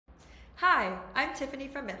Hi, I'm Tiffany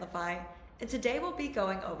from Mintlify, and today we'll be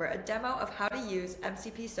going over a demo of how to use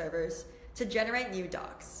MCP servers to generate new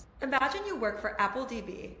docs. Imagine you work for Apple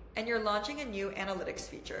DB and you're launching a new analytics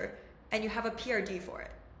feature and you have a PRD for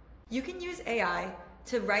it. You can use AI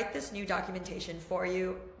to write this new documentation for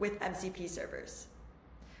you with MCP servers.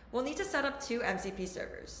 We'll need to set up two MCP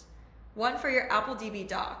servers, one for your Apple DB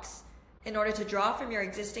docs in order to draw from your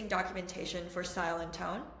existing documentation for style and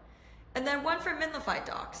tone, and then one for Mintlify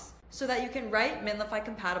docs so that you can write Mintlify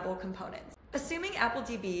compatible components. Assuming Apple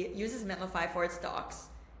DB uses Mintlify for its docs,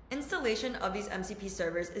 installation of these MCP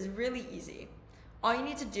servers is really easy. All you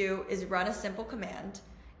need to do is run a simple command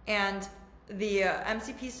and the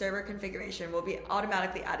MCP server configuration will be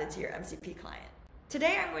automatically added to your MCP client.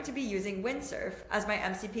 Today I'm going to be using Windsurf as my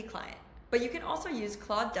MCP client, but you can also use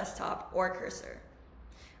Claude Desktop or Cursor.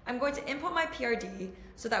 I'm going to input my PRD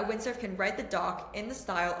so that Windsurf can write the doc in the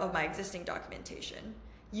style of my existing documentation,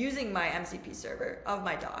 using my MCP server of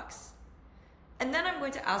my docs. And then I'm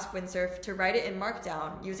going to ask Windsurf to write it in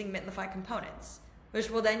Markdown using Mintlify components, which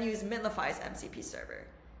will then use Mintlify's MCP server.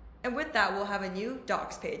 And with that, we'll have a new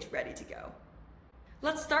docs page ready to go.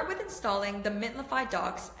 Let's start with installing the Mintlify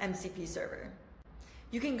docs MCP server.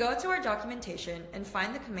 You can go to our documentation and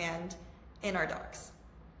find the command in our docs.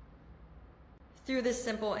 Through this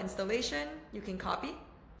simple installation, you can copy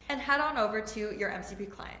and head on over to your MCP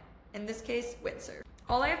client, in this case, Windsurf.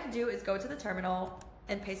 All I have to do is go to the terminal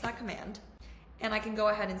and paste that command, and I can go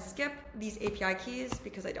ahead and skip these API keys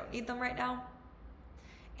because I don't need them right now.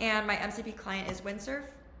 And my MCP client is Windsurf,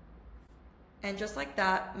 and just like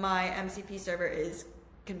that, my MCP server is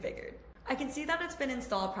configured. I can see that it's been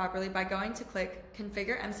installed properly by going to click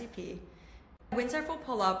Configure MCP. Windsurf will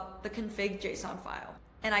pull up the config.json file,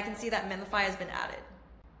 and I can see that Mintlify has been added.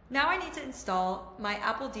 Now I need to install my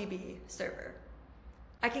Apple DB server.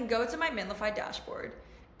 I can go to my Mintlify dashboard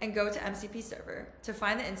and go to MCP server to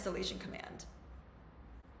find the installation command.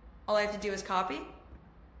 All I have to do is copy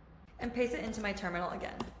and paste it into my terminal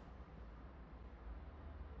again.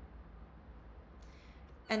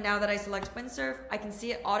 And now that I select Windsurf, I can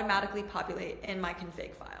see it automatically populate in my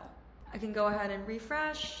config file. I can go ahead and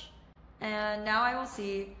refresh, and now I will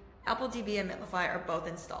see Apple DB and Mintlify are both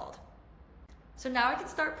installed. So now I can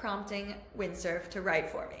start prompting Windsurf to write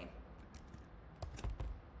for me.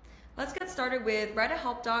 Let's get started with write a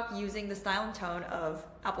help doc using the style and tone of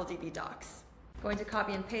Apple DB docs. I'm going to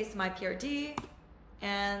copy and paste my PRD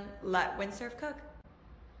and let Windsurf cook.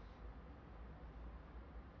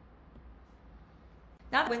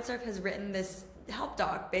 Now that Windsurf has written this help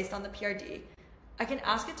doc based on the PRD, I can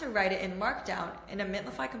ask it to write it in Markdown in a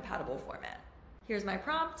Mintlify compatible format. Here's my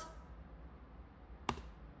prompt.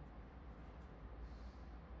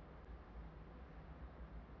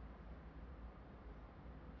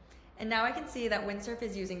 And now I can see that Windsurf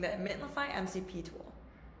is using the Mintlify MCP tool.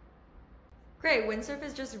 Great, Windsurf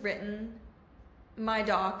has just written my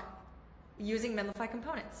doc using Mintlify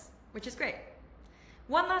components, which is great.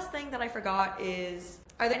 One last thing that I forgot is,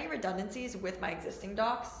 are there any redundancies with my existing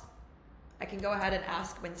docs? I can go ahead and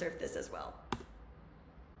ask Windsurf this as well.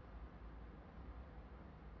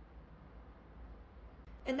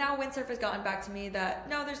 And now Windsurf has gotten back to me that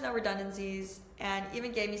no, there's no redundancies, and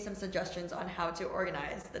even gave me some suggestions on how to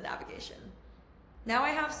organize the navigation. Now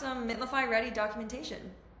I have some Mintlify-ready documentation.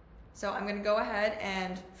 So I'm going to go ahead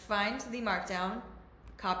and find the Markdown,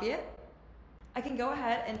 copy it. I can go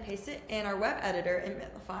ahead and paste it in our web editor in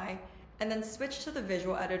Mintlify, and then switch to the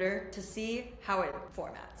visual editor to see how it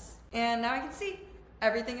formats. And now I can see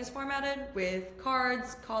everything is formatted with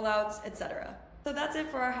cards, callouts, etc. So that's it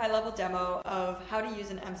for our high-level demo of how to use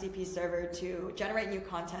an MCP server to generate new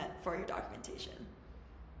content for your documentation.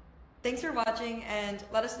 Thanks for watching, and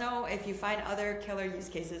let us know if you find other killer use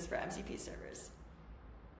cases for MCP servers.